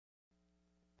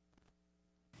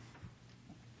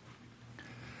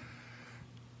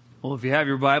Well, if you have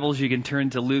your Bibles, you can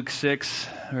turn to Luke 6.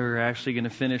 We're actually going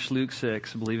to finish Luke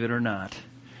 6, believe it or not.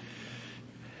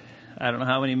 I don't know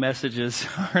how many messages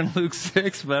are in Luke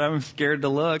 6, but I'm scared to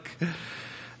look.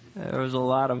 There was a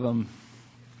lot of them.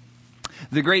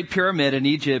 The Great Pyramid in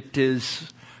Egypt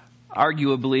is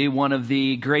arguably one of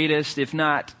the greatest, if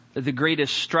not the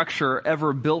greatest structure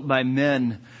ever built by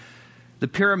men. The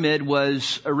pyramid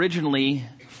was originally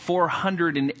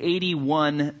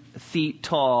 481 feet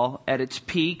tall at its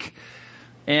peak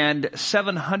and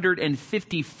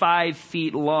 755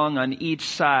 feet long on each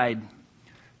side.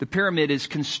 The pyramid is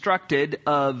constructed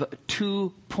of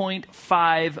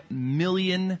 2.5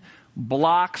 million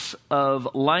blocks of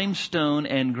limestone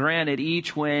and granite,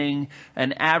 each weighing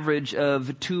an average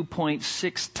of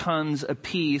 2.6 tons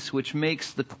apiece, which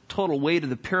makes the total weight of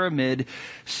the pyramid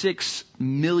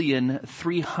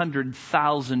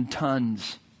 6,300,000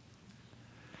 tons.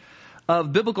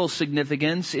 Of biblical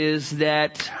significance is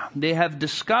that they have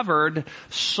discovered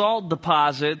salt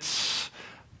deposits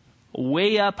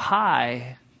way up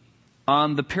high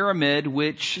on the pyramid,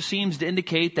 which seems to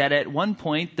indicate that at one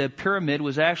point the pyramid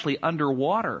was actually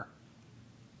underwater.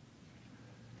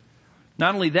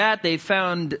 Not only that, they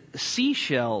found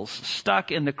seashells stuck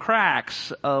in the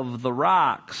cracks of the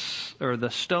rocks or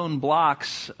the stone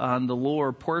blocks on the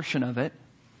lower portion of it.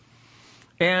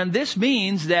 And this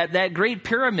means that that great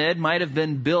pyramid might have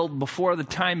been built before the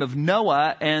time of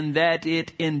Noah and that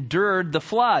it endured the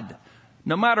flood.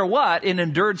 No matter what, it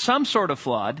endured some sort of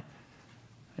flood.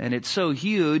 And it's so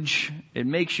huge, it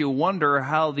makes you wonder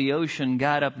how the ocean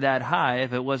got up that high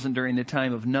if it wasn't during the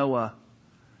time of Noah.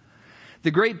 The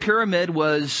Great Pyramid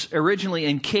was originally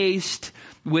encased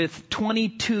with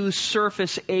 22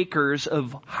 surface acres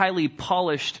of highly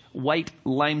polished white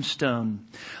limestone.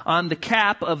 On the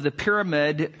cap of the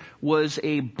pyramid was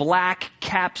a black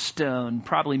capstone,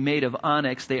 probably made of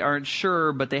onyx. They aren't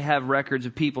sure, but they have records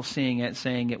of people seeing it,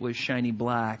 saying it was shiny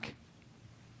black.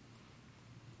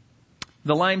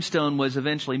 The limestone was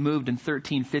eventually moved in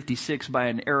 1356 by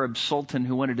an Arab sultan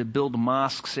who wanted to build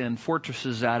mosques and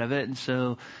fortresses out of it, and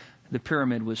so the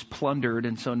pyramid was plundered,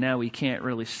 and so now we can't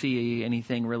really see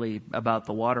anything really about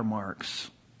the watermarks.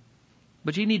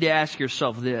 But you need to ask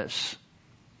yourself this: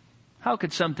 how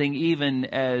could something even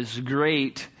as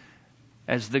great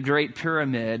as the Great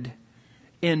Pyramid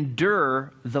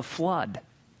endure the flood?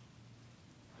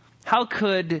 How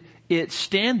could it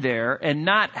stand there and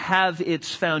not have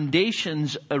its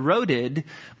foundations eroded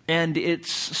and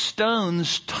its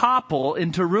stones topple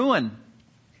into ruin?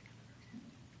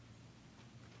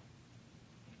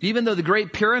 Even though the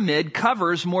Great Pyramid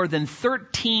covers more than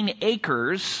 13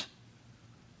 acres,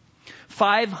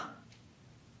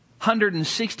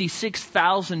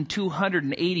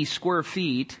 566,280 square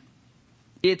feet,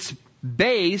 its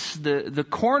base, the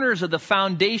corners of the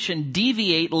foundation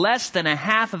deviate less than a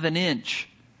half of an inch.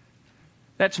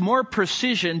 That's more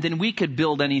precision than we could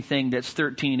build anything that's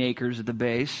 13 acres at the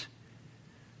base.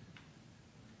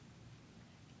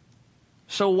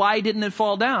 So why didn't it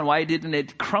fall down? Why didn't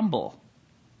it crumble?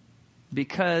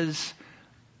 Because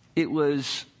it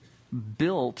was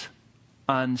built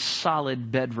on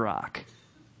solid bedrock.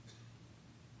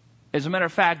 As a matter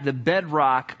of fact, the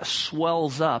bedrock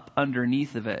swells up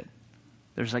underneath of it.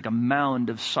 There's like a mound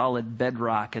of solid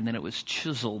bedrock, and then it was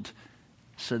chiseled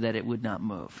so that it would not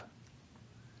move.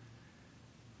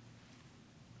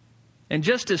 And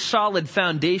just as solid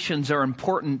foundations are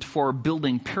important for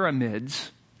building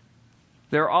pyramids,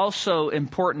 they're also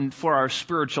important for our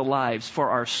spiritual lives,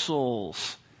 for our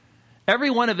souls. Every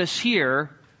one of us here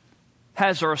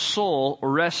has our soul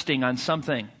resting on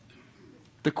something.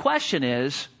 The question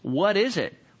is, what is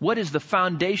it? What is the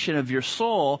foundation of your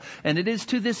soul? And it is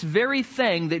to this very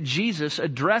thing that Jesus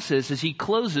addresses as he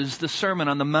closes the Sermon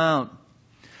on the Mount.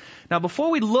 Now, before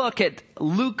we look at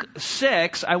Luke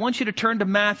 6, I want you to turn to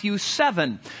Matthew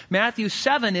 7. Matthew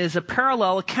 7 is a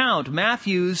parallel account,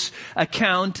 Matthew's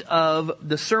account of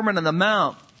the Sermon on the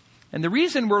Mount. And the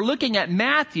reason we're looking at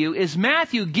Matthew is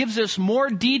Matthew gives us more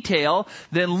detail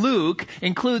than Luke,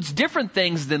 includes different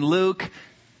things than Luke,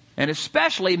 and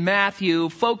especially Matthew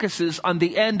focuses on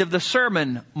the end of the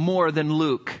sermon more than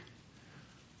Luke.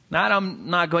 Now, I'm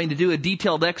not going to do a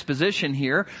detailed exposition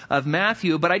here of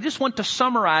Matthew, but I just want to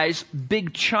summarize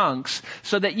big chunks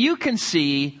so that you can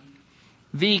see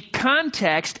the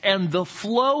context and the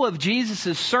flow of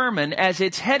Jesus' sermon as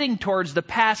it's heading towards the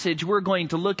passage we're going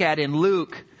to look at in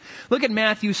Luke. Look at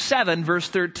Matthew 7, verse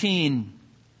 13.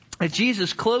 As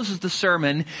Jesus closes the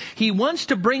sermon, he wants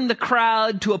to bring the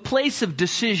crowd to a place of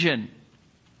decision,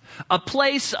 a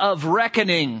place of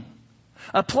reckoning,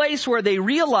 a place where they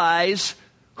realize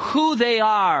who they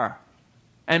are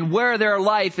and where their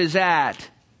life is at.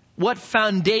 What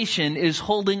foundation is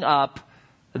holding up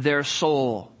their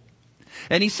soul?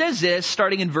 And he says this,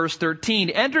 starting in verse 13,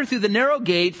 enter through the narrow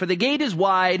gate, for the gate is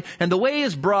wide, and the way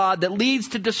is broad that leads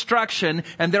to destruction,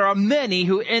 and there are many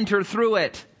who enter through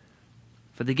it.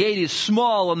 For the gate is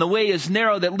small, and the way is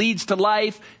narrow that leads to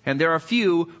life, and there are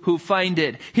few who find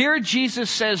it. Here Jesus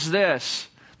says this,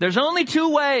 there's only two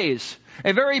ways.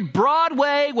 A very broad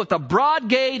way with a broad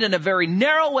gate, and a very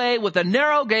narrow way with a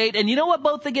narrow gate. And you know what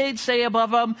both the gates say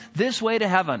above them? This way to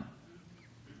heaven.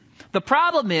 The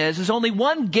problem is only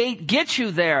one gate gets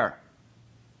you there.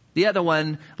 The other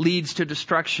one leads to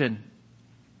destruction.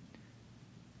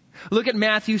 Look at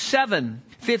Matthew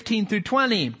 7:15 through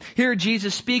 20. Here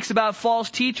Jesus speaks about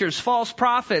false teachers, false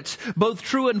prophets, both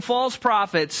true and false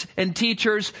prophets and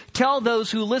teachers. Tell those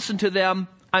who listen to them,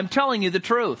 I'm telling you the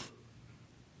truth.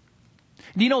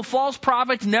 Do you know false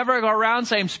prophets never go around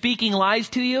saying, I'm speaking lies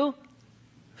to you?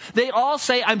 They all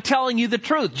say, I'm telling you the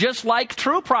truth, just like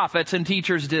true prophets and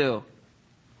teachers do.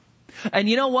 And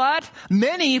you know what?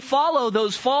 Many follow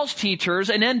those false teachers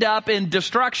and end up in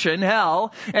destruction,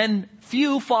 hell, and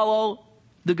few follow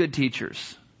the good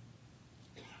teachers.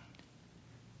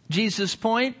 Jesus'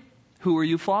 point, who are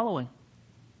you following?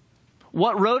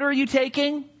 What road are you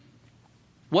taking?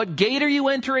 What gate are you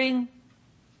entering?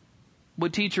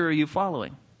 What teacher are you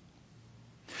following?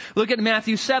 Look at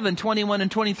Matthew 7:21 and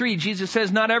 23. Jesus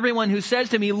says, not everyone who says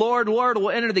to me, Lord, Lord,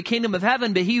 will enter the kingdom of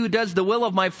heaven, but he who does the will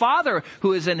of my Father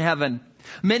who is in heaven.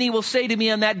 Many will say to me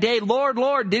on that day, Lord,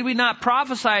 Lord, did we not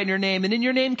prophesy in your name, and in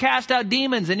your name cast out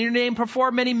demons, and in your name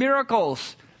perform many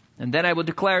miracles? And then I will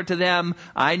declare to them,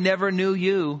 I never knew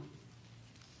you.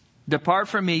 Depart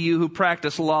from me, you who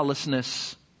practice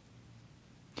lawlessness.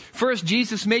 First,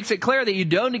 Jesus makes it clear that you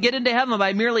don't get into heaven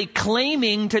by merely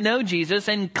claiming to know Jesus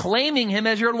and claiming Him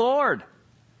as your Lord.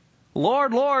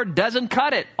 Lord, Lord doesn't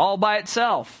cut it all by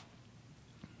itself.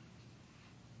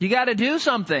 You got to do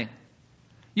something.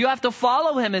 You have to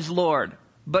follow Him as Lord.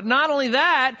 But not only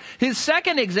that, His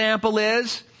second example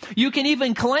is you can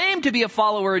even claim to be a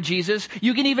follower of Jesus.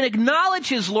 You can even acknowledge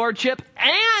His Lordship,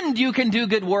 and you can do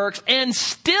good works and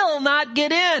still not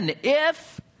get in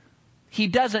if He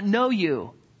doesn't know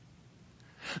you.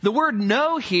 The word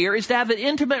know here is to have an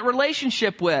intimate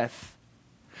relationship with.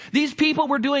 These people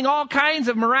were doing all kinds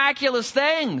of miraculous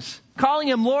things, calling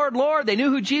Him Lord, Lord. They knew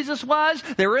who Jesus was.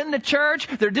 They were in the church.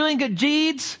 They're doing good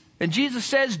deeds. And Jesus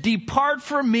says, depart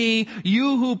from me,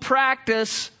 you who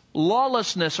practice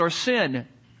lawlessness or sin.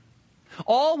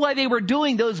 All while they were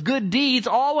doing those good deeds,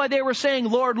 all while they were saying,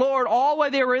 Lord, Lord, all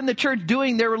while they were in the church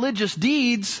doing their religious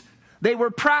deeds, they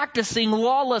were practicing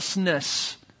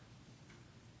lawlessness.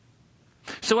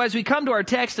 So as we come to our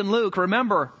text in Luke,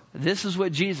 remember, this is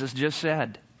what Jesus just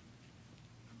said.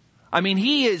 I mean,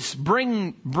 He is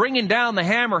bringing down the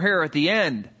hammer here at the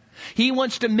end. He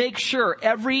wants to make sure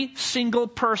every single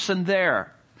person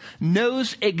there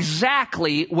knows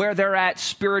exactly where they're at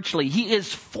spiritually. He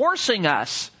is forcing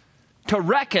us to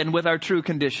reckon with our true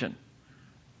condition.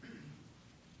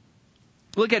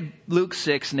 Look at Luke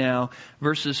 6 now,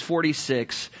 verses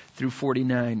 46 through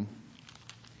 49.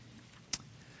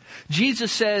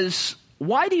 Jesus says,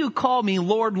 why do you call me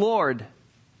Lord, Lord,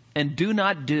 and do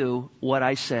not do what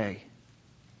I say?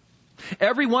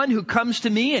 Everyone who comes to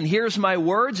me and hears my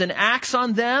words and acts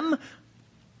on them,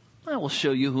 I will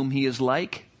show you whom he is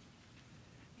like.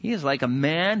 He is like a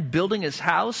man building his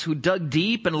house who dug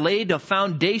deep and laid a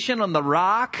foundation on the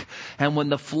rock. And when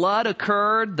the flood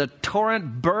occurred, the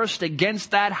torrent burst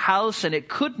against that house and it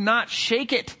could not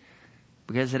shake it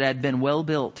because it had been well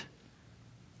built.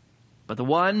 But the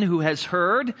one who has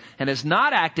heard and has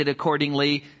not acted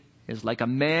accordingly is like a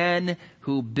man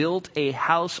who built a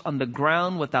house on the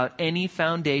ground without any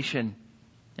foundation.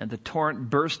 And the torrent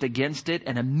burst against it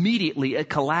and immediately it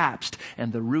collapsed.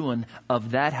 And the ruin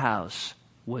of that house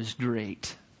was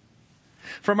great.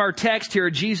 From our text here,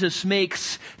 Jesus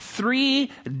makes 3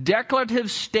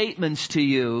 declarative statements to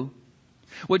you,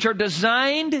 which are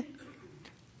designed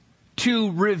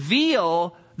to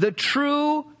reveal the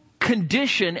true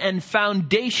condition and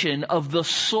foundation of the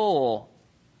soul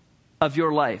of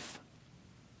your life.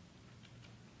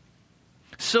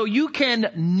 So you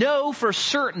can know for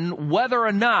certain whether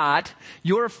or not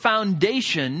your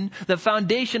foundation, the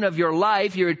foundation of your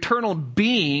life, your eternal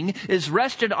being, is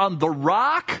rested on the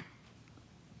rock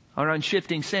or on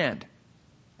shifting sand.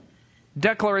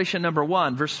 Declaration number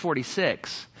 1, verse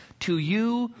 46. To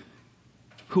you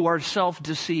who are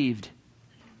self-deceived,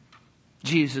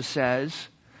 Jesus says,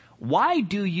 why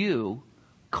do you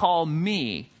call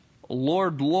me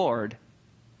Lord, Lord,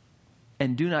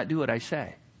 and do not do what I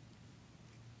say?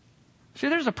 See,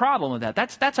 there's a problem with that.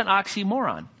 That's an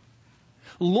oxymoron.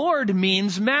 Lord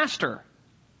means master.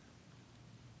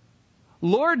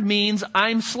 Lord means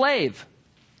I'm slave.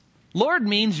 Lord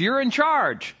means you're in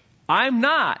charge. I'm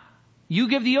not. You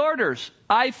give the orders.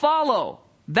 I follow.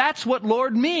 That's what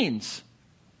Lord means.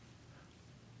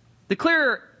 The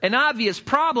clear and obvious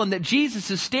problem that Jesus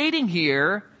is stating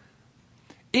here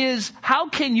is, how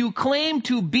can you claim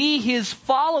to be His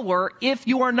follower if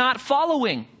you are not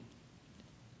following?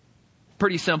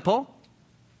 Pretty simple.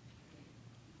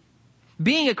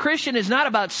 Being a Christian is not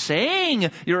about saying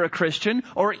you're a Christian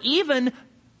or even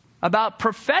about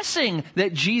professing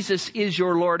that Jesus is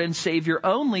your Lord and Savior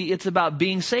only. It's about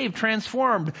being saved,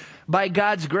 transformed by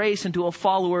God's grace into a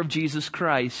follower of Jesus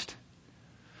Christ.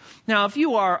 Now, if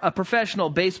you are a professional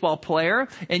baseball player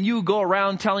and you go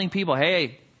around telling people,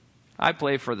 hey, I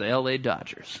play for the LA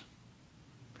Dodgers,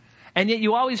 and yet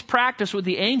you always practice with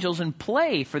the Angels and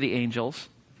play for the Angels,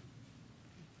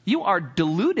 you are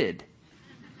deluded.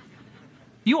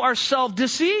 You are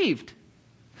self-deceived.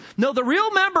 No, the real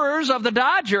members of the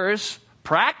Dodgers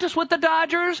practice with the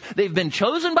Dodgers, they've been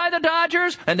chosen by the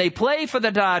Dodgers, and they play for the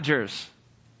Dodgers.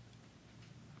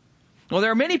 Well,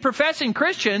 there are many professing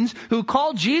Christians who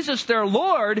call Jesus their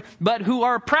Lord, but who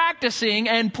are practicing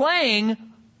and playing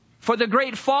for the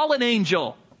great fallen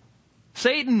angel,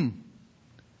 Satan.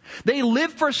 They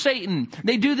live for Satan.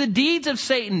 They do the deeds of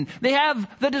Satan. They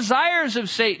have the desires of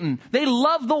Satan. They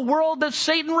love the world that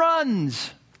Satan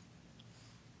runs.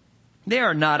 They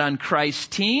are not on Christ's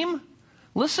team.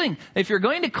 Listen, if you're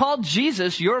going to call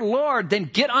Jesus your Lord, then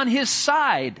get on His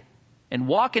side and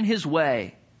walk in His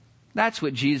way. That's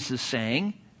what Jesus is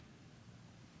saying.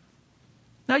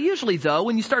 Now, usually, though,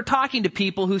 when you start talking to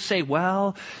people who say,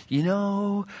 well, I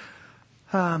know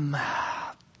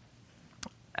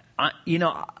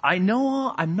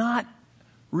I'm not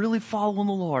really following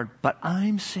the Lord, but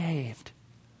I'm saved.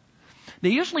 They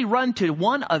usually run to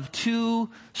one of two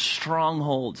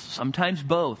strongholds, sometimes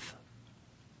both.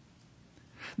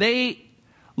 The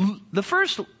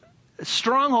first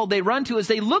stronghold they run to is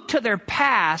they look to their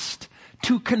past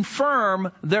to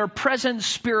confirm their present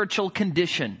spiritual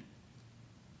condition.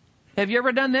 Have you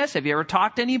ever done this? Have you ever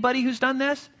talked to anybody who's done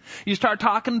this? You start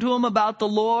talking to them about the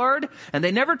Lord, and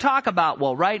they never talk about,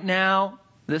 well, right now,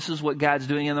 this is what God's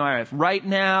doing in my life. Right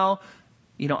now,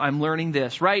 I'm learning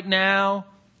this. Right now,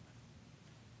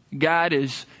 God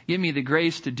is giving me the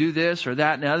grace to do this or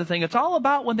that and the other thing. It's all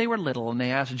about when they were little and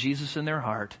they asked Jesus in their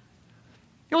heart.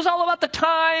 It was all about the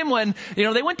time when,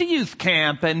 they went to youth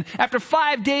camp, and after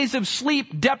 5 days of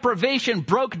sleep deprivation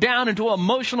broke down into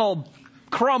emotional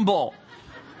crumble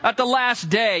at the last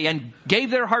day and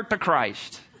gave their heart to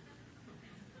Christ.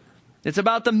 It's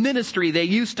about the ministry they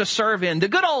used to serve in, the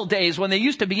good old days when they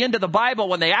used to be into the Bible,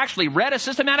 when they actually read a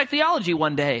systematic theology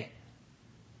one day.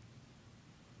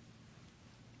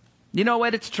 You know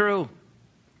what? It's true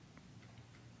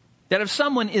that if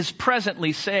someone is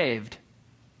presently saved,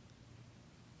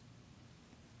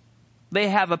 they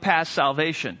have a past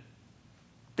salvation.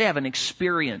 They have an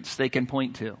experience they can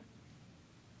point to.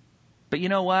 But you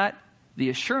know what? The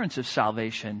assurance of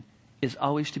salvation is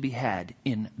always to be had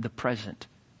in the present,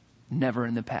 never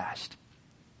in the past.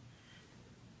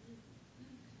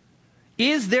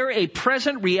 Is there a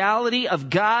present reality of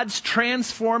God's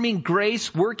transforming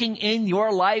grace working in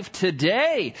your life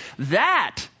today?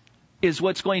 That is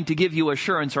what's going to give you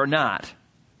assurance or not.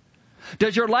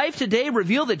 Does your life today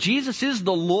reveal that Jesus is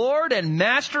the Lord and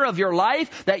Master of your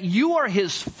life, that you are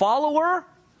His follower,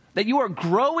 that you are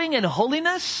growing in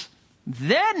holiness?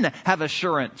 Then have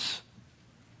assurance.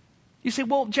 You say,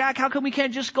 well, Jack, how come we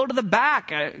can't just go to the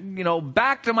back,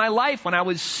 back to my life when I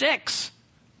was 6?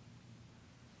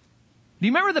 Do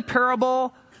you remember the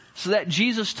parable that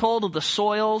Jesus told of the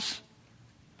soils?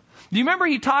 Do you remember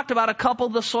He talked about a couple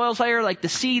of the soils there, like the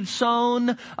seed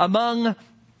sown among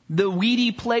the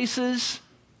weedy places?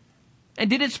 And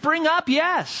did it spring up?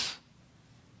 Yes.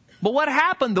 But what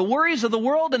happened? The worries of the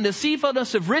world and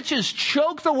deceitfulness of riches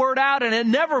choked the word out, and it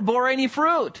never bore any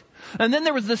fruit. And then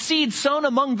there was the seed sown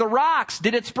among the rocks.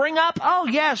 Did it spring up? Oh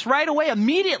yes, right away,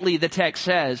 immediately, the text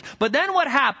says. But then what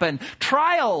happened?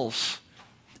 Trials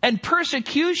and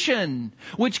persecution,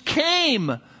 which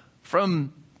came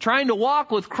from trying to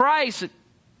walk with Christ,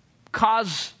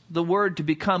 caused the word to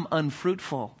become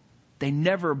unfruitful. They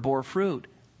never bore fruit.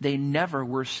 They never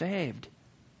were saved.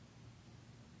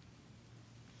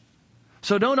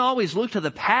 So don't always look to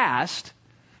the past.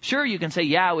 Sure, you can say,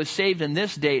 yeah, I was saved in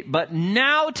this date, but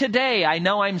now today I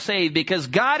know I'm saved because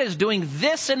God is doing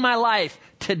this in my life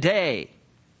today.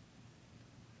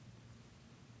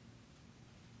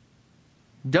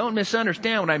 Don't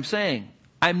misunderstand what I'm saying.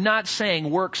 I'm not saying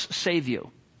works save you.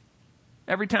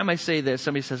 Every time I say this,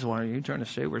 somebody says, well, are you trying to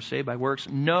say we're saved by works?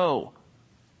 No.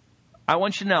 I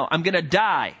want you to know, I'm going to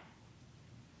die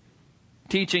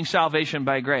teaching salvation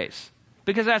by grace.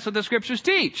 Because that's what the Scriptures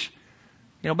teach.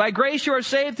 By grace you are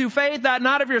saved through faith, that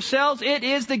not of yourselves. It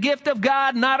is the gift of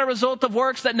God, not a result of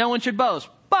works, that no one should boast.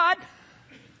 But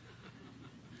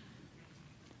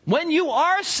when you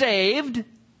are saved,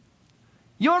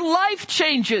 your life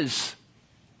changes.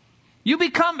 You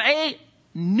become a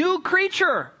new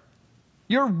creature.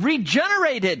 You're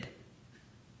regenerated.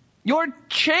 You're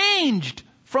changed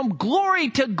from glory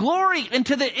to glory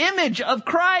into the image of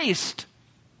Christ.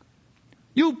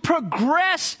 You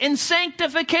progress in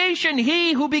sanctification.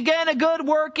 He who began a good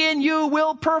work in you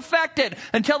will perfect it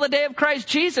until the day of Christ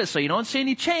Jesus. So you don't see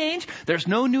any change. There's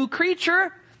no new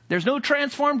creature. There's no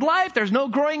transformed life. There's no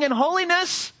growing in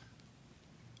holiness.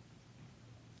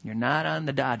 You're not on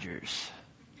the Dodgers.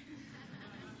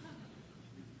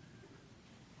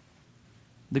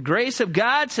 The grace of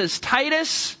God, says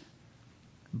Titus,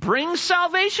 brings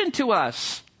salvation to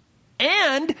us.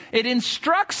 And it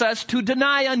instructs us to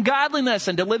deny ungodliness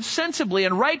and to live sensibly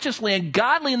and righteously and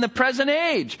godly in the present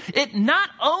age. It not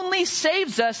only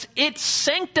saves us, it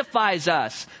sanctifies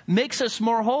us, makes us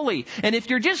more holy. And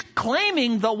if you're just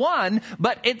claiming the one,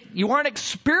 but you aren't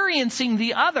experiencing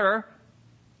the other,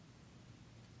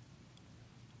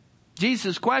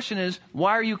 Jesus' question is,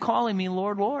 why are you calling me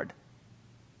Lord, Lord?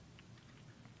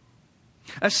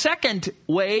 A second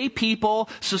way people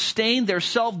sustain their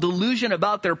self-delusion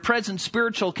about their present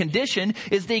spiritual condition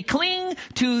is they cling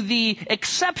to the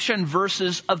exception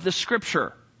verses of the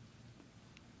Scripture.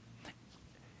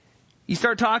 You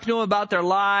start talking to them about their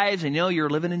lives and you're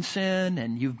living in sin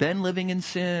and you've been living in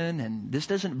sin and this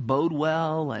doesn't bode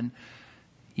well and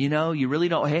you really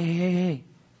don't, hey,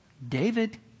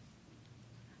 David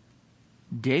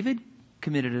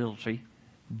committed adultery.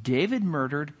 David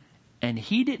murdered. And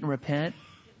he didn't repent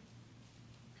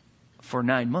for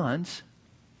 9 months.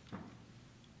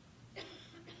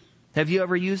 Have you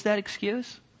ever used that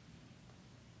excuse?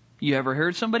 You ever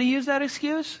heard somebody use that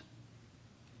excuse?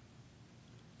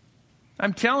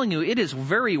 I'm telling you, it is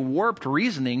very warped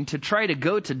reasoning to try to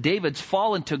go to David's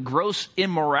fall into gross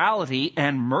immorality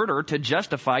and murder to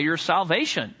justify your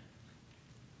salvation.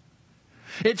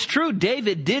 It's true,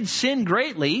 David did sin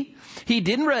greatly. He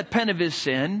didn't repent of his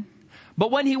sin. But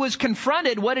when he was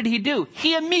confronted, what did he do?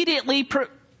 He immediately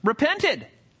repented.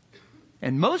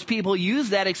 And most people use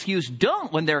that excuse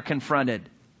don't when they're confronted.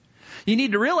 You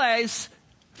need to realize,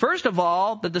 first of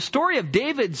all, that the story of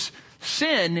David's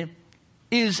sin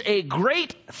is a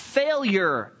great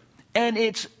failure. And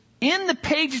it's in the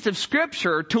pages of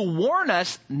Scripture to warn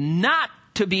us not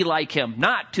to be like him.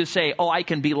 Not to say, I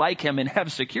can be like him and have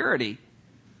security.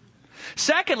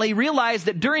 Secondly, realize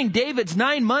that during David's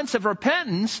 9 months of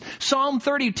repentance, Psalm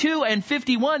 32 and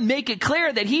 51 make it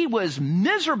clear that he was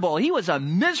miserable. He was a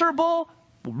miserable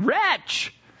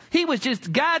wretch. He was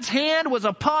just, God's hand was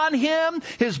upon him.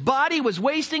 His body was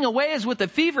wasting away as with the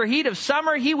fever heat of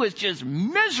summer. He was just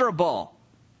miserable.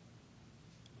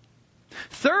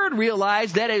 Third,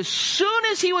 realize that as soon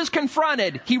as he was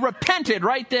confronted, he repented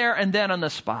right there and then on the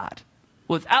spot,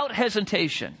 without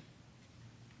hesitation.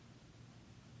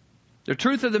 The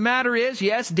truth of the matter is,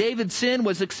 yes, David's sin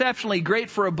was exceptionally great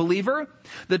for a believer.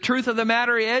 The truth of the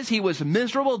matter is, he was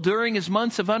miserable during his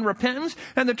months of unrepentance.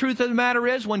 And the truth of the matter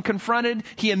is, when confronted,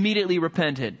 he immediately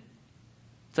repented.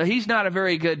 So he's not a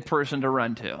very good person to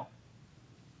run to.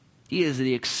 He is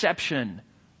the exception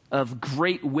of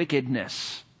great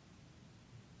wickedness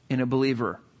in a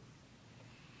believer.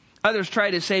 Others try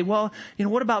to say, what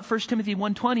about 1 Timothy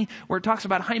 1:20, where it talks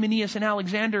about Hymenaeus and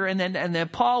Alexander, and then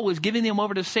Paul was giving them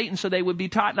over to Satan so they would be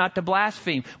taught not to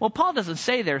blaspheme. Well, Paul doesn't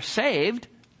say they're saved.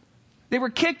 They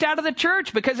were kicked out of the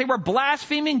church because they were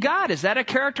blaspheming God. Is that a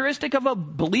characteristic of a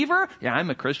believer? Yeah, I'm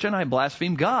a Christian. I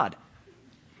blaspheme God.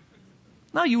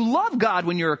 No, you love God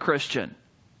when you're a Christian.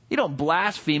 You don't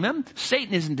blaspheme him.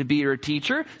 Satan isn't to be your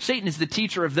teacher. Satan is the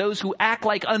teacher of those who act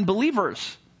like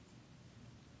unbelievers.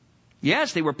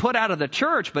 Yes, they were put out of the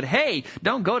church, but hey,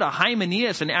 don't go to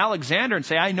Hymenaeus and Alexander and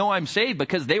say, I know I'm saved,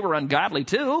 because they were ungodly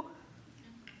too.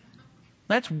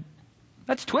 That's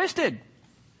twisted.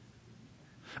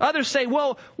 Others say,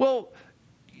 well, don't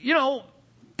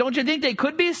you think they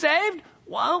could be saved?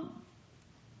 Well,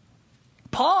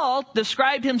 Paul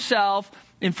described himself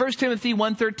in 1 Timothy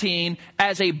 1:13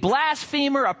 as a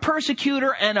blasphemer, a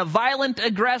persecutor, and a violent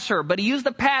aggressor. But he used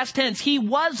the past tense. He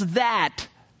was that.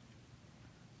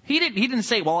 He didn't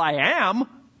say, well, I am.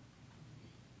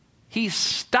 He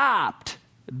stopped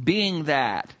being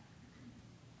that.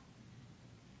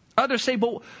 Others say,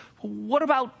 but what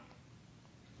about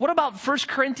 1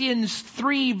 Corinthians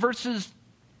 3 verses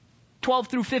 12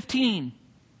 through 15.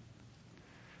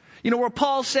 Where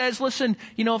Paul says, listen,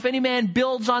 if any man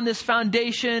builds on this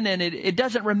foundation and it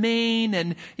doesn't remain,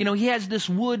 and, he has this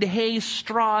wood, hay,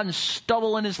 straw, and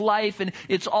stubble in his life, and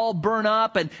it's all burnt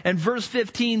up. And verse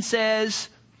 15 says,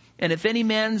 and if any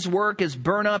man's work is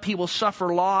burnt up, he will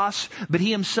suffer loss, but he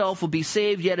himself will be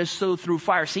saved, yet as so through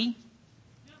fire. See?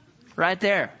 Right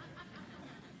there.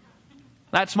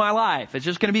 That's my life. It's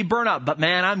just going to be burnt up. But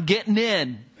man, I'm getting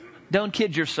in. Don't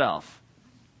kid yourself.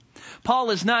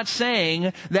 Paul is not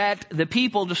saying that the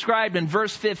people described in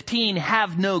verse 15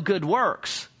 have no good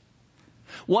works.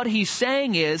 What he's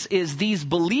saying is these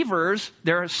believers,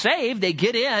 they're saved, they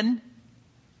get in,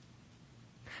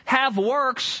 have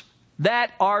works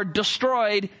that are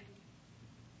destroyed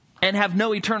and have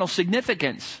no eternal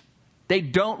significance. They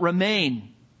don't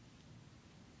remain.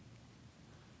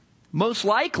 Most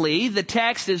likely, the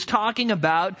text is talking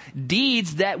about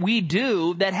deeds that we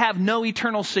do that have no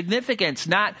eternal significance,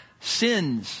 not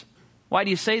sins. Why do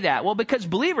you say that? Well, because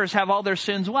believers have all their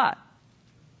sins what?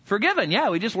 Forgiven. Yeah,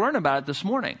 we just learned about it this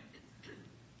morning.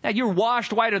 Now, you're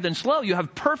washed whiter than snow. You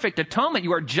have perfect atonement.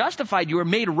 You are justified. You are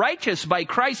made righteous by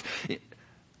Christ's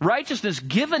righteousness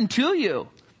given to you.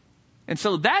 And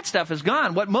so that stuff is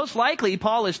gone. What most likely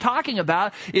Paul is talking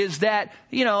about is that,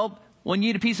 when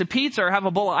you eat a piece of pizza or have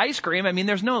a bowl of ice cream,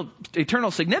 there's no eternal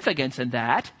significance in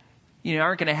that. You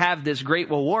aren't going to have this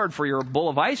great reward for your bowl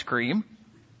of ice cream.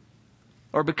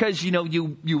 Or because,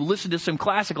 you listen to some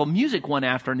classical music one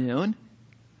afternoon.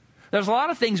 There's a lot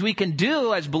of things we can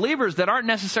do as believers that aren't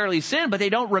necessarily sin, but they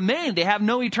don't remain. They have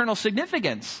no eternal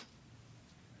significance.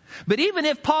 But even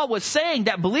if Paul was saying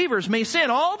that believers may sin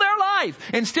all their life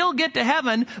and still get to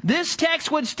heaven, this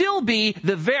text would still be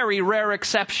the very rare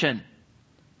exception.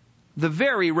 The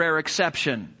very rare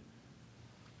exception.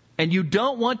 And you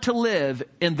don't want to live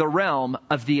in the realm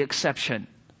of the exception.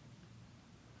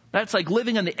 That's like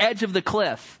living on the edge of the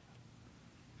cliff.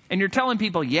 And you're telling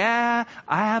people, yeah,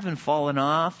 I haven't fallen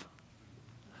off.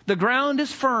 The ground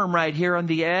is firm right here on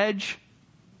the edge.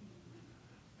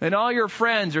 And all your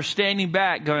friends are standing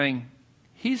back going,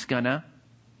 he's gonna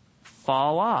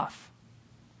fall off.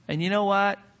 And you know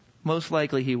what? Most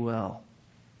likely he will.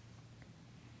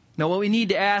 Now what we need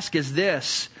to ask is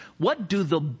this: what do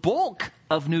the bulk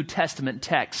of New Testament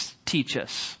texts teach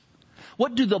us?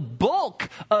 What do the bulk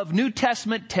of New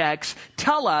Testament texts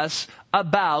tell us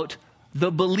about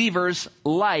the believer's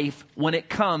life when it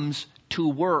comes to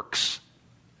works?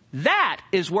 That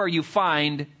is where you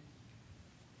find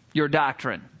your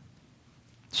doctrine.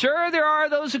 Sure, there are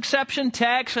those exception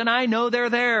texts, and I know they're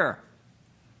there.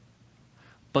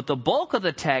 But the bulk of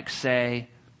the texts say,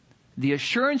 the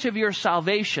assurance of your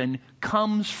salvation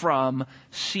comes from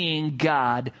seeing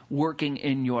God working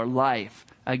in your life.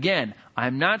 Again,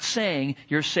 I'm not saying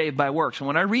you're saved by works. And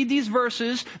when I read these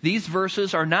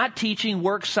verses are not teaching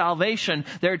works salvation.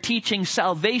 They're teaching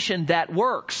salvation that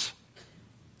works.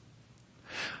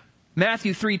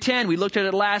 Matthew 3:10, we looked at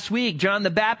it last week. John the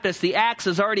Baptist, the axe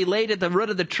is already laid at the root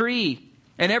of the tree.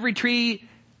 And every tree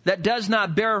that does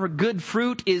not bear good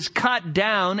fruit is cut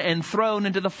down and thrown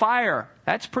into the fire.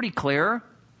 That's pretty clear.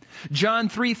 John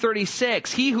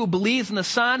 3:36, he who believes in the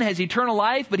Son has eternal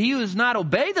life, but he who does not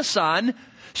obey the Son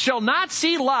shall not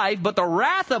see life, but the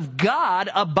wrath of God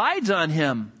abides on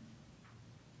him.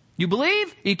 You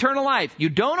believe? Eternal life. You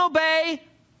don't obey?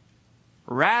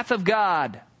 Wrath of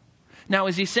God. Now,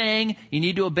 is he saying you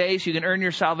need to obey so you can earn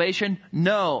your salvation?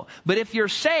 No. But if you're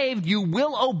saved, you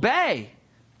will obey.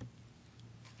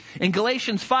 In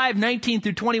Galatians 5:19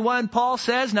 through 21, Paul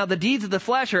says, now the deeds of the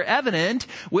flesh are evident,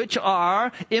 which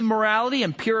are immorality,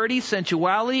 impurity,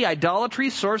 sensuality, idolatry,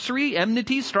 sorcery,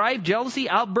 enmity, strife, jealousy,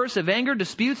 outbursts of anger,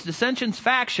 disputes, dissensions,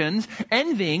 factions,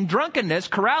 envying, drunkenness,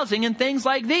 carousing, and things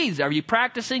like these. Are you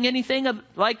practicing anything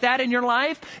like that in your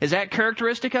life? Is that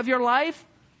characteristic of your life?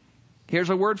 Here's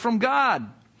a word from God,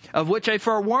 of which I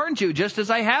forewarned you, just as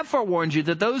I have forewarned you,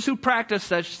 that those who practice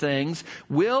such things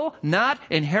will not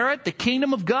inherit the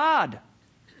kingdom of God.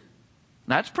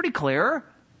 That's pretty clear.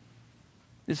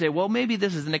 You say, well, maybe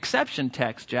this is an exception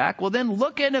text, Jack. Well, then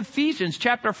look in Ephesians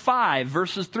chapter 5,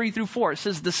 verses 3 through 4. It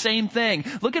says the same thing.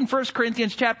 Look in 1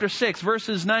 Corinthians chapter 6,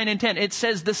 verses 9 and 10. It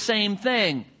says the same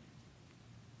thing.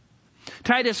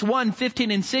 Titus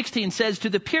 1:15 and 16 says, to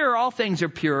the pure all things are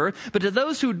pure, but to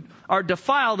those who are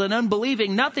defiled and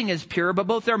unbelieving nothing is pure, but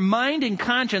both their mind and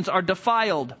conscience are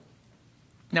defiled.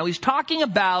 Now he's talking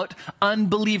about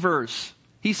unbelievers.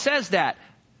 He says that.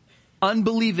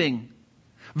 Unbelieving.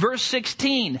 Verse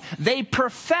 16, they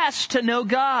profess to know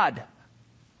God.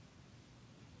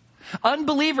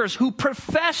 Unbelievers who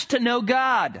profess to know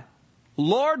God.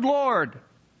 Lord, Lord.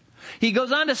 He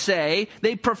goes on to say,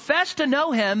 they profess to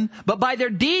know him, but by their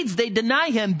deeds they deny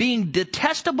him, being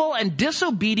detestable and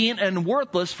disobedient and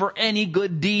worthless for any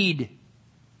good deed.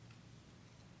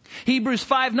 Hebrews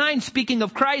 5:9, speaking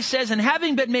of Christ, says, and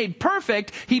having been made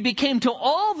perfect, he became to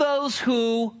all those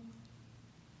who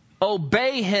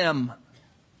obey him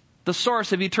the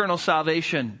source of eternal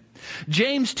salvation.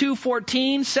 James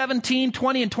 2:14, 17,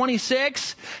 20, and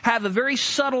 26 have a very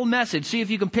subtle message. See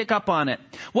if you can pick up on it.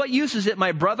 What use is it,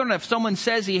 my brethren, if someone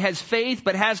says he has faith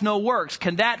but has no works?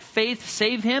 Can that faith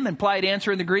save him? Implied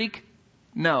answer in the Greek?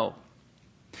 No.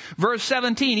 Verse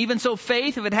 17, even so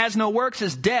faith, if it has no works,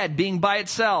 is dead, being by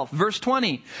itself. Verse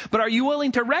 20, but are you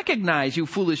willing to recognize, you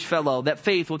foolish fellow, that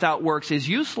faith without works is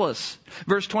useless?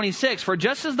 Verse 26, for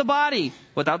just as the body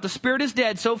without the spirit is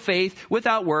dead, so faith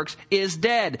without works is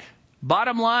dead.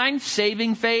 Bottom line,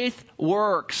 saving faith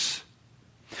works.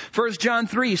 1 John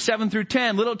 3, 7 through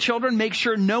 10, little children, make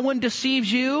sure no one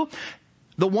deceives you.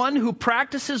 The one who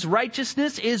practices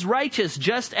righteousness is righteous,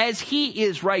 just as he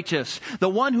is righteous. The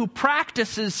one who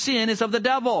practices sin is of the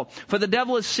devil, for the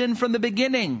devil is sin from the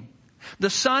beginning.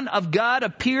 The Son of God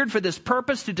appeared for this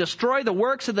purpose, to destroy the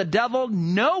works of the devil.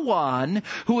 No one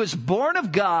who is born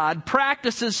of God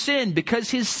practices sin,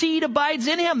 because his seed abides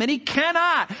in him, and he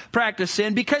cannot practice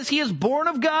sin because he is born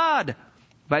of God.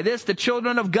 By this, the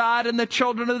children of God and the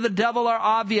children of the devil are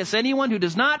obvious. Anyone who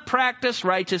does not practice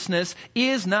righteousness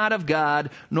is not of God,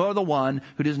 nor the one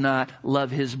who does not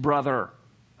love his brother.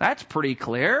 That's pretty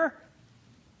clear.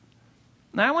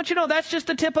 Now, I want you to know that's just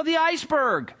the tip of the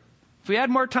iceberg. If we had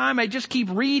more time, I'd just keep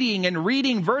reading and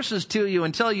reading verses to you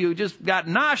until you just got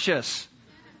nauseous.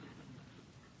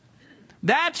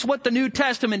 That's what the New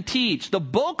Testament teaches. The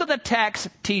bulk of the text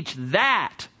teach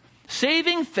that.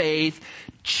 Saving faith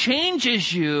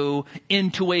changes you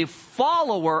into a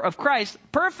follower of Christ.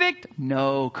 Perfect?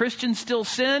 No. Christians still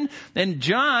sin. And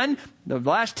John, the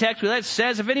last text we read,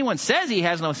 says, if anyone says he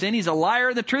has no sin, he's a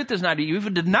liar. The truth is not in you. If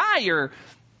you deny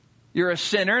you're a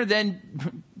sinner,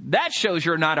 then that shows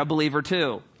you're not a believer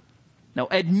too. Now,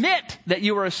 admit that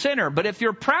you are a sinner. But if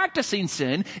you're practicing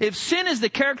sin, if sin is the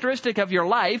characteristic of your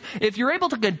life, if you're able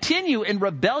to continue in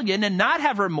rebellion and not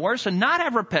have remorse and not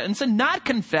have repentance and not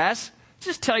confess,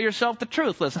 just tell yourself the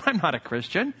truth. Listen, I'm not a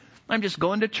Christian. I'm just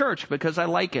going to church because I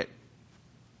like it.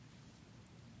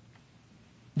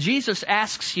 Jesus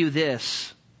asks you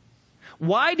this.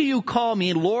 Why do you call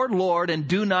me Lord, Lord, and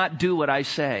do not do what I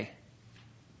say?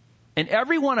 And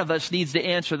every one of us needs to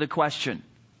answer the question.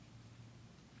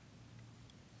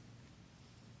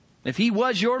 If he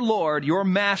was your Lord, your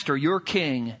master, your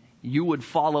king, you would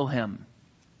follow him.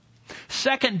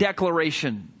 Second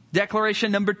declaration.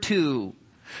 Declaration number 2.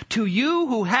 To you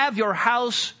who have your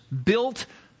house built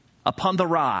upon the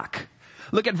rock.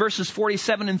 Look at verses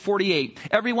 47 and 48.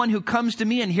 Everyone who comes to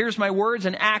me and hears my words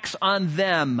and acts on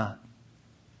them.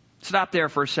 Stop there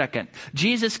for a second.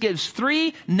 Jesus gives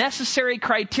 3 necessary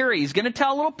criteria. He's going to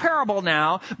tell a little parable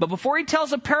now, but before he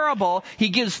tells a parable, he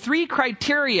gives 3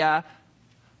 criteria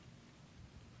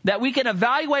that we can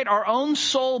evaluate our own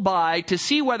soul by to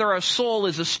see whether our soul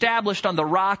is established on the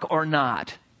rock or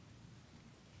not.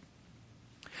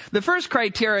 The first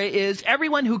criteria is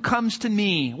everyone who comes to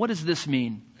me. What does this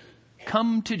mean?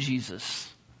 Come to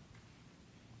Jesus.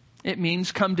 It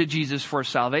means come to Jesus for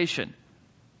salvation.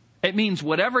 It means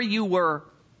whatever you were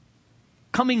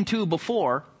coming to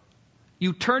before,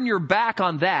 you turn your back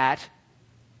on that,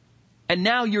 and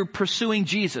now you're pursuing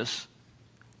Jesus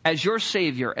as your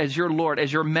Savior, as your Lord,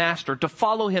 as your Master, to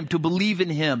follow him, to believe in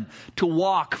him, to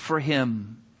walk for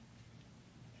him.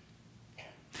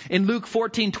 In Luke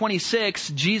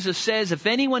 14:26, Jesus says, if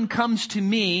anyone comes to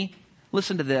me,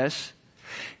 listen to this,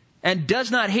 and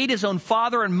does not hate his own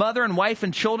father and mother and wife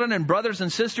and children and brothers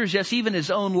and sisters, yes, even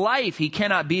his own life, he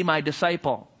cannot be my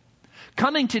disciple.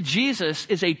 Coming to Jesus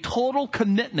is a total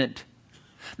commitment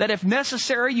that if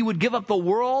necessary, you would give up the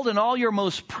world and all your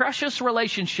most precious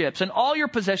relationships and all your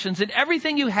possessions and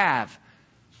everything you have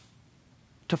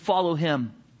to follow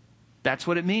him. That's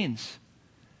what it means.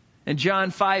 In John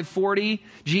 5:40,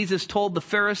 Jesus told the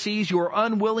Pharisees, you are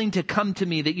unwilling to come to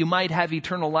me that you might have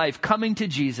eternal life. Coming to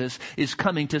Jesus is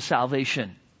coming to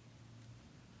salvation.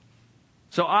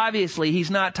 So obviously,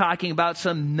 he's not talking about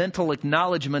some mental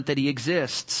acknowledgement that he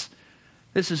exists.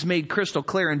 This is made crystal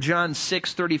clear in John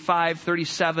 6:35,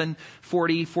 37,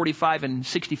 40, 45, and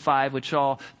 65, which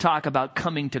all talk about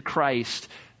coming to Christ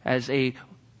as a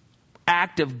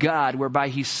act of God whereby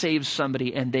he saves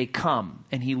somebody and they come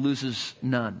and he loses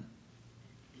none.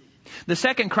 The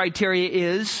second criteria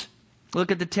is Look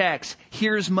at the text.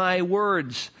 Here's my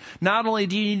words. Not only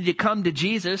do you need to come to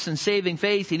Jesus in saving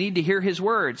faith, you need to hear his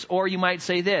words. Or you might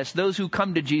say this, those who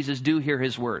come to Jesus do hear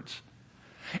his words.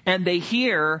 And they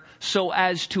hear so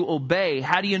as to obey.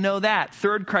 How do you know that?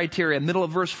 Third criteria, middle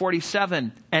of verse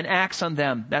 47, and acts on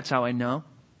them. That's how I know.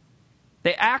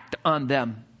 They act on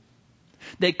them.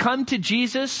 They come to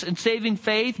Jesus in saving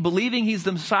faith, believing he's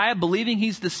the Messiah, believing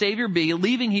he's the Savior,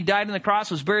 believing he died on the cross,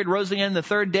 was buried, rose again the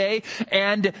third day,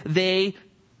 and they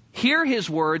hear his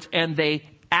words and they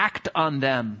act on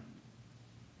them.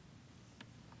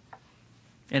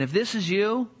 And if this is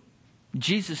you,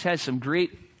 Jesus has some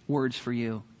great words for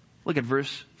you. Look at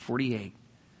verse 48.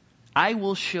 I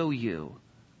will show you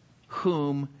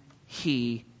whom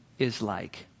he is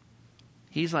like.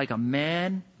 He's like a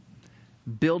man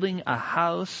building a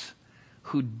house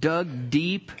who dug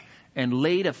deep and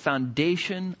laid a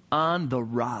foundation on the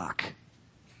rock.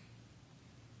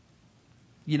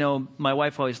 You know, my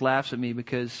wife always laughs at me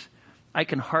because I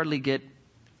can hardly get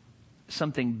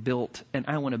something built and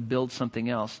I want to build something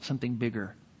else, something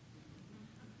bigger.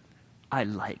 I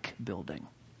like building.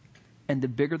 And the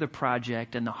bigger the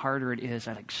project and the harder it is,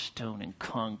 I like stone and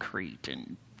concrete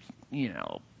and,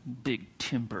 big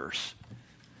timbers.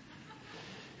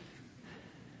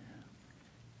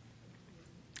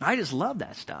 I just love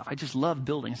that stuff. I just love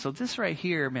building. So this right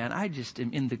here, man, I just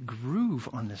am in the groove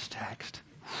on this text.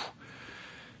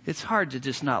 It's hard to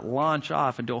just not launch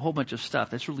off into a whole bunch of stuff.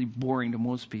 That's really boring to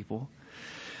most people.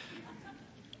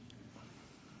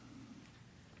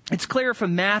 It's clear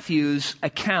from Matthew's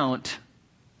account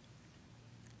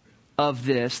of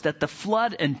this that the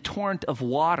flood and torrent of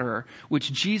water,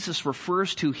 which Jesus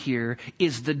refers to here,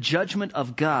 is the judgment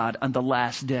of God on the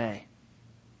last day.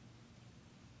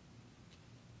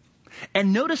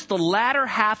 And notice the latter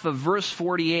half of verse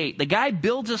 48. The guy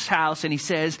builds his house and he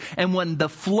says, and when the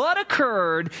flood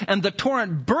occurred and the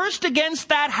torrent burst against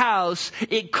that house,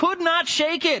 it could not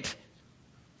shake it.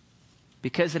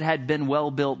 Because it had been well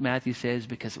built, Matthew says,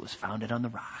 because it was founded on the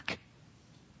rock.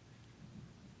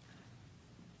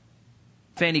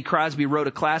 Fanny Crosby wrote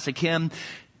a classic hymn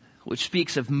which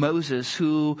speaks of Moses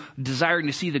who, desiring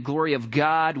to see the glory of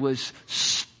God, was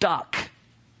stuck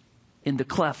in the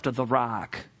cleft of the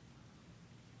rock.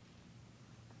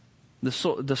 The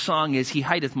song is, He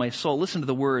Hideth My Soul. Listen to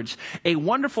the words. A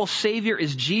wonderful Savior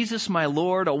is Jesus my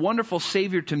Lord, a wonderful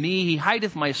Savior to me. He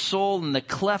hideth my soul in the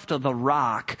cleft of the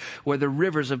rock, where the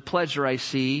rivers of pleasure I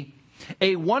see.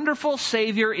 A wonderful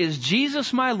Savior is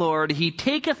Jesus my Lord. He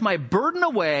taketh my burden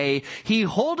away. He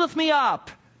holdeth me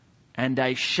up, and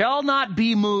I shall not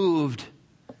be moved.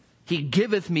 He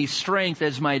giveth me strength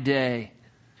as my day.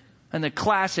 And the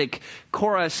classic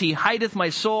chorus, He hideth my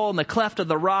soul in the cleft of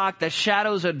the rock that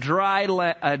shadows a dry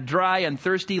and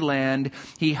thirsty land.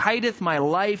 He hideth my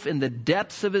life in the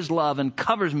depths of his love and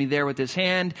covers me there with his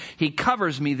hand. He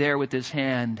covers me there with his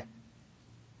hand.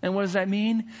 And what does that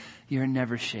mean? You're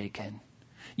never shaken.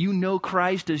 You know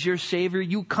Christ as your Savior.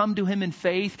 You come to him in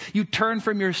faith. You turn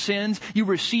from your sins. You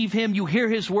receive him. You hear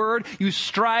his word. You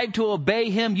strive to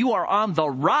obey him. You are on the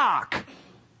rock.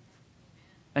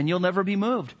 And you'll never be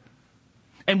moved.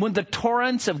 And when the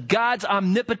torrents of God's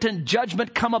omnipotent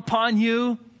judgment come upon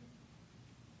you,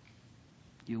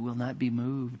 you will not be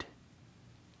moved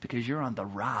because you're on the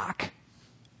rock.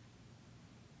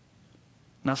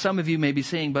 Now, some of you may be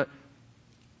saying, but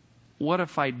what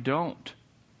if I don't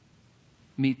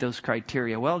meet those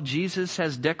criteria? Well, Jesus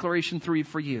has declaration 3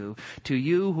 for you. To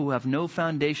you who have no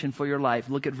foundation for your life.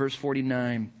 Look at verse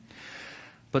 49.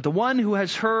 But the one who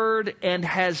has heard and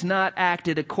has not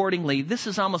acted accordingly. This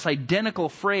is almost identical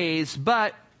phrase,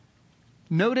 but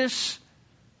notice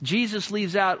Jesus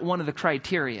leaves out one of the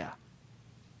criteria.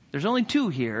 There's only 2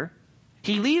 here.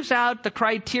 He leaves out the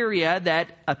criteria that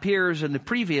appears in the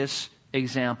previous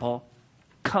example,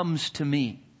 comes to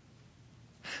me.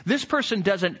 This person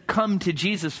doesn't come to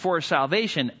Jesus for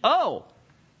salvation. Oh,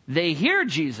 they hear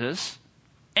Jesus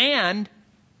and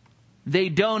they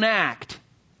don't act.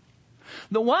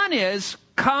 The one is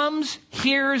comes,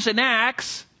 hears, and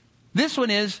acts. This one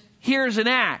is hears and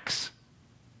acts.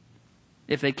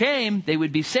 If they came, they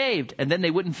would be saved, and then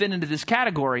they wouldn't fit into this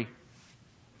category.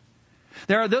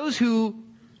 There are those who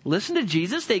listen to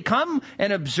Jesus. They come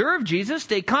and observe Jesus.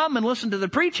 They come and listen to the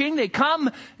preaching. They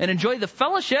come and enjoy the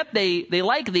fellowship. They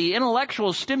like the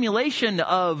intellectual stimulation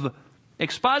of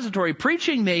expository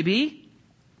preaching, maybe.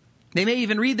 They may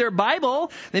even read their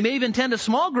Bible. They may even attend a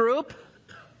small group.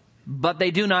 But they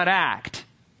do not act.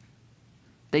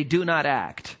 They do not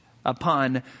act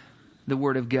upon the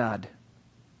Word of God.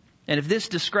 And if this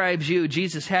describes you,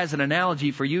 Jesus has an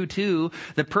analogy for you too.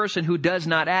 The person who does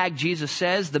not act, Jesus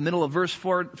says, the middle of verse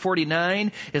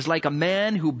 49, is like a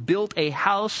man who built a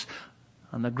house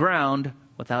on the ground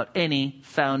without any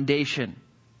foundation.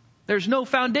 There's no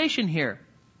foundation here.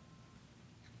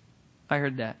 I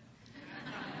heard that.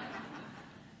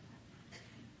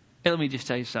 Hey, let me just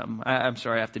tell you something. I'm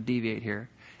sorry, I have to deviate here.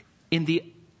 In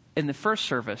the first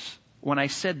service, when I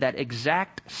said that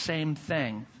exact same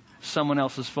thing, someone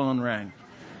else's phone rang.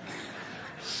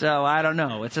 So I don't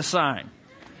know. It's a sign.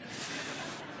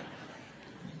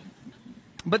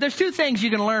 But there's two things you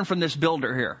can learn from this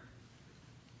builder here.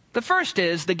 The first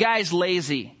is the guy's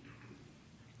lazy.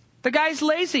 The guy's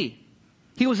lazy.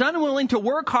 He was unwilling to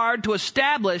work hard to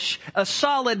establish a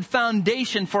solid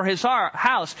foundation for his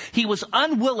house. He was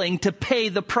unwilling to pay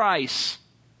the price.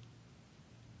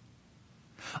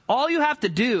 All you have to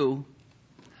do,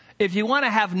 if you want to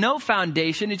have no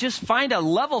foundation, is just find a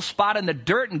level spot in the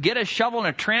dirt and get a shovel and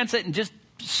a transit and just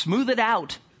smooth it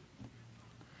out.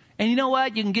 And you know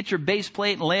what? You can get your base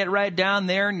plate and lay it right down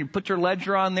there, and you put your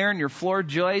ledger on there and your floor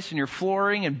joists and your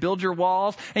flooring and build your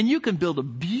walls, and you can build a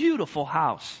beautiful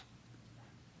house.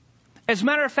 As a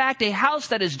matter of fact, a house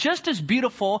that is just as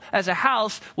beautiful as a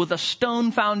house with a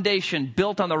stone foundation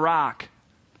built on the rock.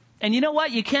 And you know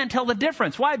what? You can't tell the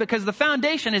difference. Why? Because the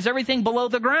foundation is everything below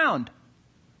the ground.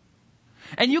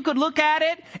 And you could look at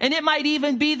it, and it might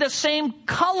even be the same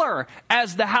color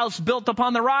as the house built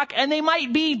upon the rock, and they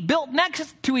might be built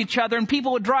next to each other, and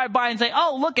people would drive by and say,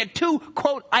 oh, look at two,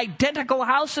 quote, identical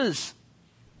houses.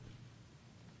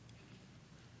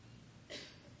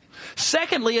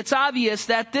 Secondly, it's obvious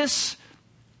that this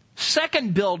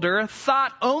second builder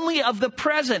thought only of the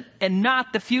present and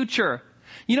not the future.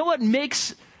 You know what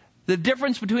makes the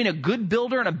difference between a good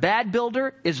builder and a bad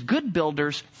builder is good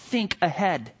builders think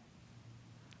ahead.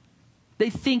 They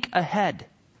think ahead.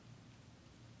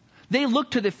 They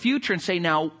look to the future and say,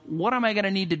 now, what am I going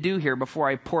to need to do here before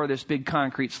I pour this big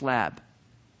concrete slab?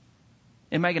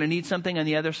 Am I going to need something on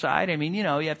the other side? I mean, you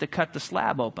have to cut the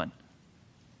slab open.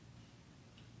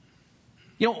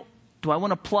 Do I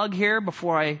want to plug here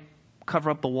before I cover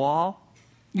up the wall?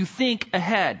 You think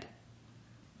ahead.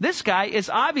 This guy is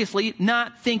obviously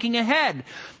not thinking ahead.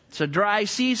 It's a dry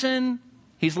season.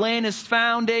 He's laying his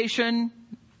foundation.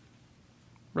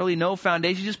 Really no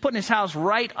foundation. He's just putting his house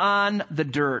right on the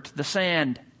dirt, the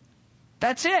sand.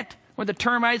 That's it. Where the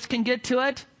termites can get to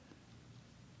it.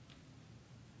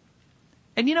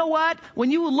 And you know what?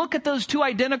 When you look at those two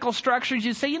identical structures,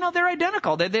 you say, they're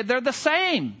identical. They're the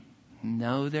same.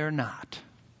 No, they're not.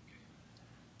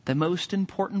 The most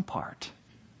important part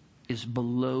is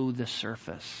below the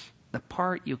surface. The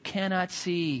part you cannot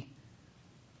see.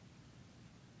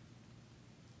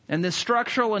 And the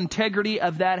structural integrity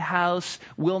of that house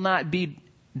will not be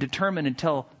determined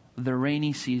until the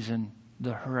rainy season,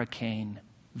 the hurricane,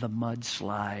 the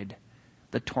mudslide,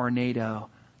 the tornado,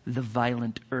 the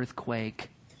violent earthquake.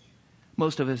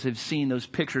 Most of us have seen those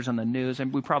pictures on the news,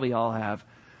 and we probably all have,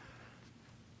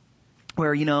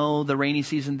 where, the rainy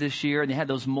season this year, and they had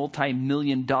those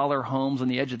multi-million-dollar homes on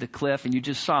the edge of the cliff, and you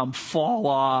just saw them fall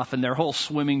off, and their whole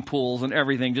swimming pools and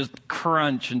everything just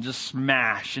crunch and just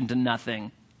smash into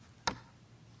nothing.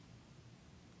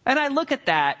 And I look at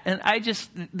that, and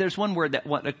there's one word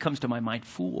that comes to my mind,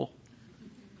 fool.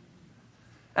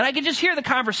 And I can just hear the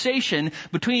conversation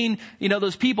between,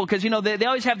 those people, because, they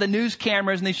always have the news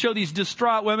cameras, and they show these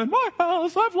distraught women, my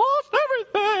house, I've lost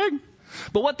everything.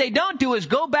 But what they don't do is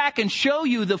go back and show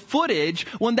you the footage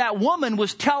when that woman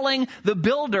was telling the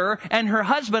builder and her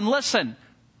husband, listen,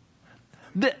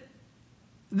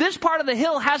 this part of the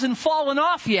hill hasn't fallen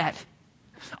off yet.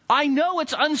 I know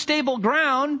it's unstable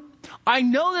ground. I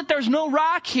know that there's no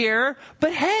rock here,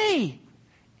 but hey,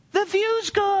 the view's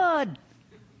good.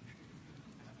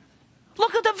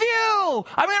 Look at the view.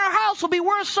 Our house will be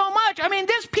worth so much.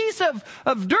 This piece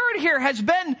of dirt here has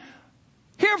been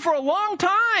here for a long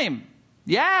time.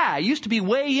 Yeah, it used to be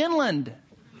way inland.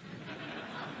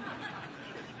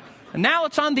 And now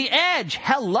it's on the edge.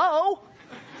 Hello?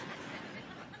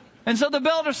 And so the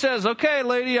builder says, okay,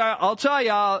 lady, I'll tell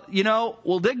you,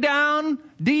 we'll dig down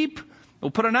deep. We'll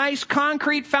put a nice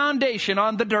concrete foundation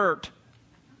on the dirt.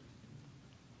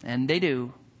 And they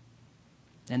do.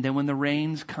 And then when the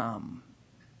rains come,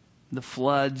 the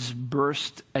floods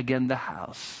burst against the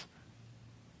house.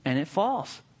 And it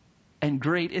falls. And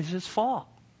great is its fall.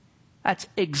 That's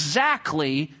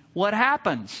exactly what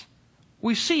happens.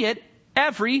 We see it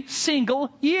every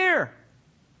single year.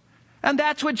 And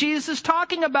that's what Jesus is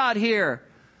talking about here.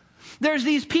 There's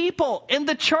these people in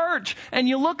the church, and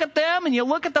you look at them, and you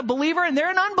look at the believer, and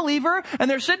they're an unbeliever, and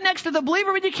they're sitting next to the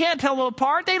believer, but you can't tell them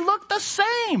apart. They look the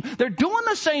same. They're doing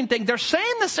the same thing. They're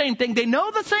saying the same thing. They know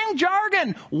the same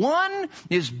jargon. One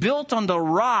is built on the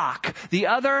rock. The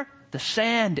other, the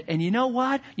sand. And you know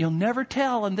what? You'll never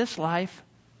tell in this life.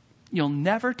 You'll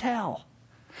never tell.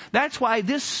 That's why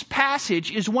this passage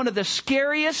is one of the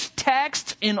scariest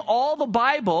texts in all the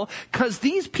Bible, because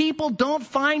these people don't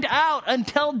find out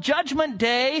until Judgment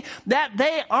Day that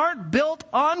they aren't built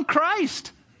on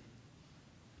Christ.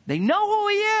 They know who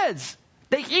He is.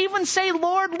 They even say,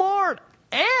 Lord, Lord.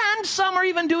 And some are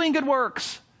even doing good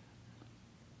works.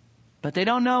 But they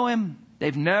don't know Him.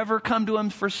 They've never come to Him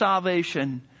for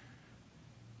salvation.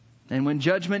 And when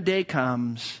Judgment Day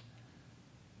comes,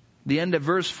 the end of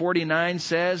verse 49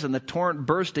 says, and the torrent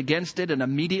burst against it, and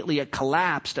immediately it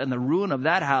collapsed, and the ruin of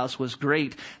that house was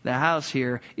great. The house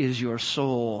here is your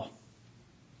soul.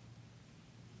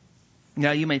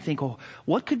 Now you may think, oh,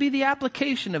 what could be the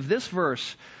application of this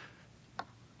verse?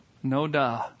 No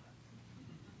duh.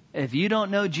 If you don't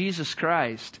know Jesus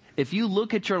Christ, if you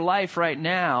look at your life right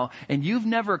now and you've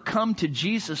never come to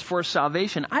Jesus for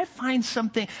salvation, I find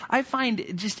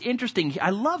just interesting.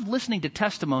 I love listening to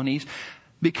testimonies,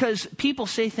 because people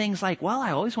say things like, well,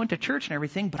 I always went to church and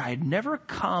everything, but I had never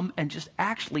come and just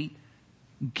actually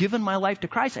given my life to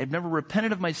Christ. I've never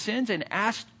repented of my sins and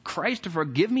asked Christ to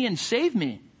forgive me and save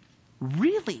me.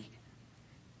 Really?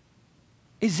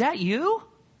 Is that you?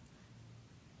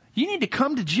 You need to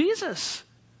come to Jesus.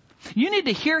 You need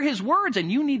to hear His words,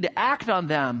 and you need to act on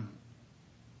them.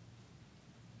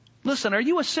 Listen, are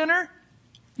you a sinner?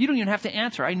 You don't even have to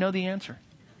answer. I know the answer.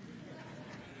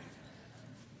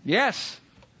 Yes.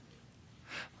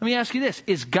 Let me ask you this.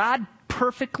 Is God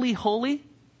perfectly holy?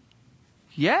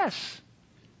 Yes.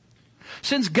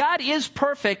 Since God is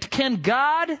perfect, can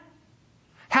God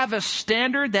have a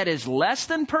standard that is less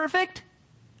than perfect?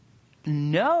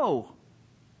 No.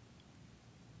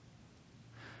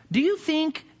 Do you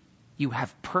think you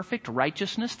have perfect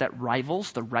righteousness that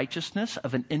rivals the righteousness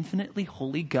of an infinitely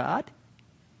holy God?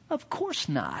 Of course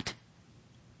not.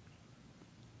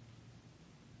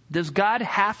 Does God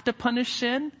have to punish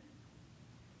sin?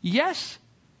 Yes.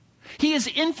 He is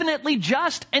infinitely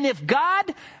just. And if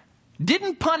God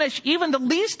didn't punish even the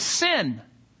least sin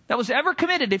that was ever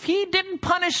committed, if He didn't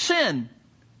punish sin,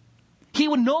 He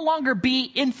would no longer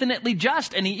be infinitely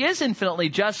just. And He is infinitely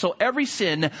just, so every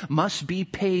sin must be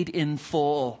paid in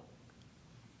full.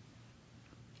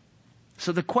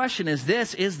 So the question is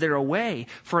this: is there a way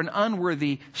for an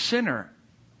unworthy sinner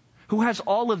who has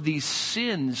all of these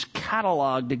sins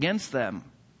cataloged against them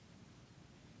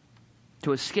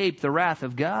to escape the wrath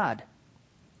of God?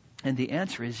 And the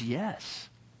answer is yes.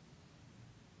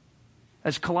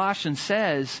 As Colossians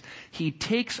says, He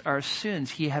takes our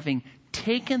sins, He having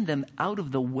taken them out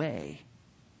of the way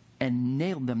and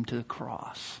nailed them to the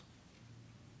cross.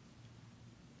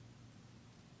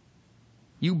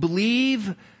 You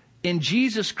believe in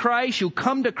Jesus Christ, you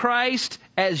come to Christ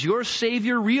as your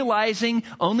Savior, realizing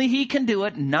only He can do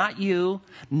it, not you,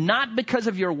 not because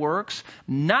of your works,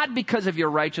 not because of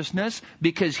your righteousness,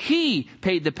 because He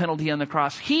paid the penalty on the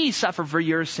cross. He suffered for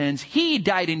your sins. He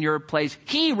died in your place.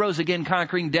 He rose again,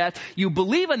 conquering death. You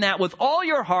believe in that with all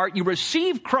your heart. You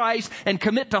receive Christ and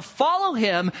commit to follow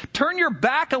Him. Turn your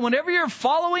back on whatever you're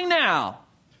following now,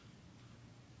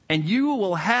 and you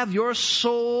will have your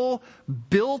soul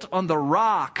built on the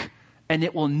rock, and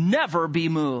it will never be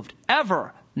moved.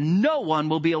 Ever. No one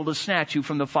will be able to snatch you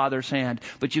from the Father's hand.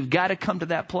 But you've got to come to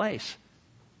that place.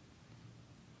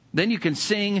 Then you can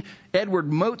sing Edward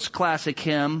Mote's classic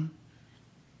hymn,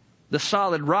 The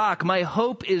Solid Rock. My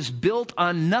hope is built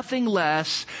on nothing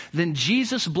less than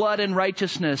Jesus' blood and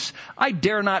righteousness. I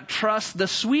dare not trust the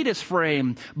sweetest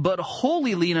frame, but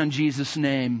wholly lean on Jesus'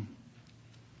 name.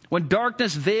 When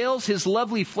darkness veils His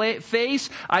lovely face,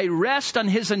 I rest on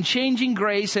His unchanging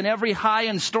grace. In every high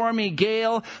and stormy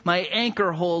gale, my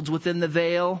anchor holds within the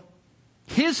veil.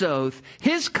 His oath,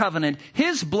 His covenant,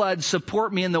 His blood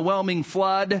support me in the whelming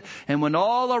flood. And when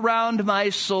all around my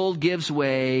soul gives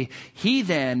way, He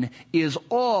then is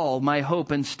all my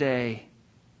hope and stay.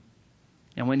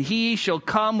 And when He shall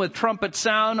come with trumpet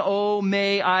sound, oh,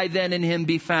 may I then in Him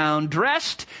be found,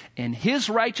 dressed in His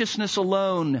righteousness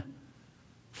alone,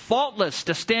 faultless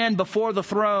to stand before the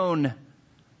throne.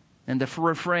 And the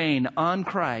refrain, on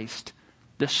Christ,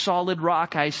 the solid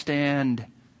rock I stand.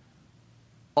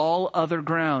 All other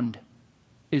ground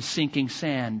is sinking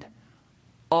sand.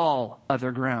 All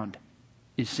other ground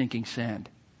is sinking sand.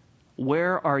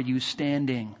 Where are you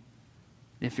standing?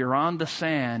 If you're on the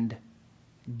sand,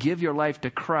 give your life to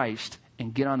Christ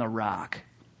and get on the rock.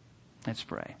 Let's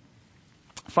pray.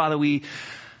 Father, we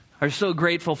are so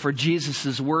grateful for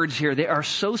Jesus' words here. They are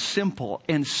so simple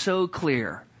and so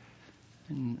clear.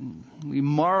 And we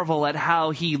marvel at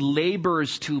how he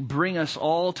labors to bring us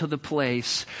all to the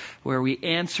place where we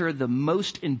answer the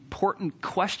most important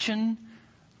question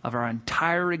of our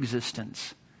entire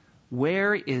existence.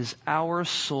 Where is our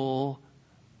soul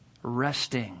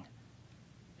resting?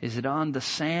 Is it on the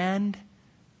sand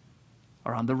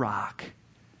or on the rock?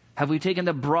 Have we taken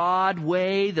the broad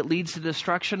way that leads to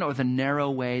destruction or the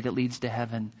narrow way that leads to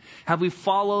heaven? Have we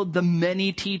followed the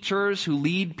many teachers who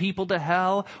lead people to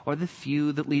hell or the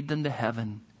few that lead them to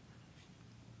heaven?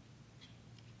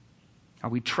 Are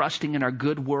we trusting in our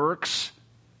good works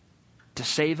to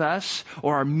save us,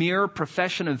 or our mere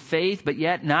profession of faith but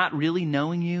yet not really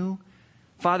knowing you?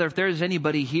 Father, if there's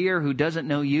anybody here who doesn't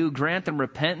know you, grant them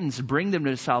repentance, bring them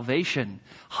to salvation,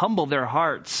 humble their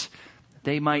hearts,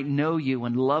 they might know you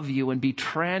and love you and be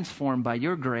transformed by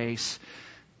your grace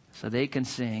so they can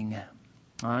sing,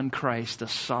 on Christ, the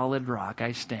solid rock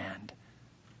I stand,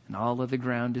 and all of the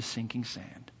ground is sinking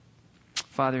sand.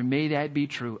 Father, may that be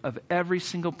true of every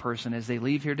single person as they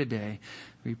leave here today.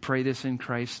 We pray this in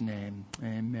Christ's name.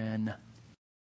 Amen.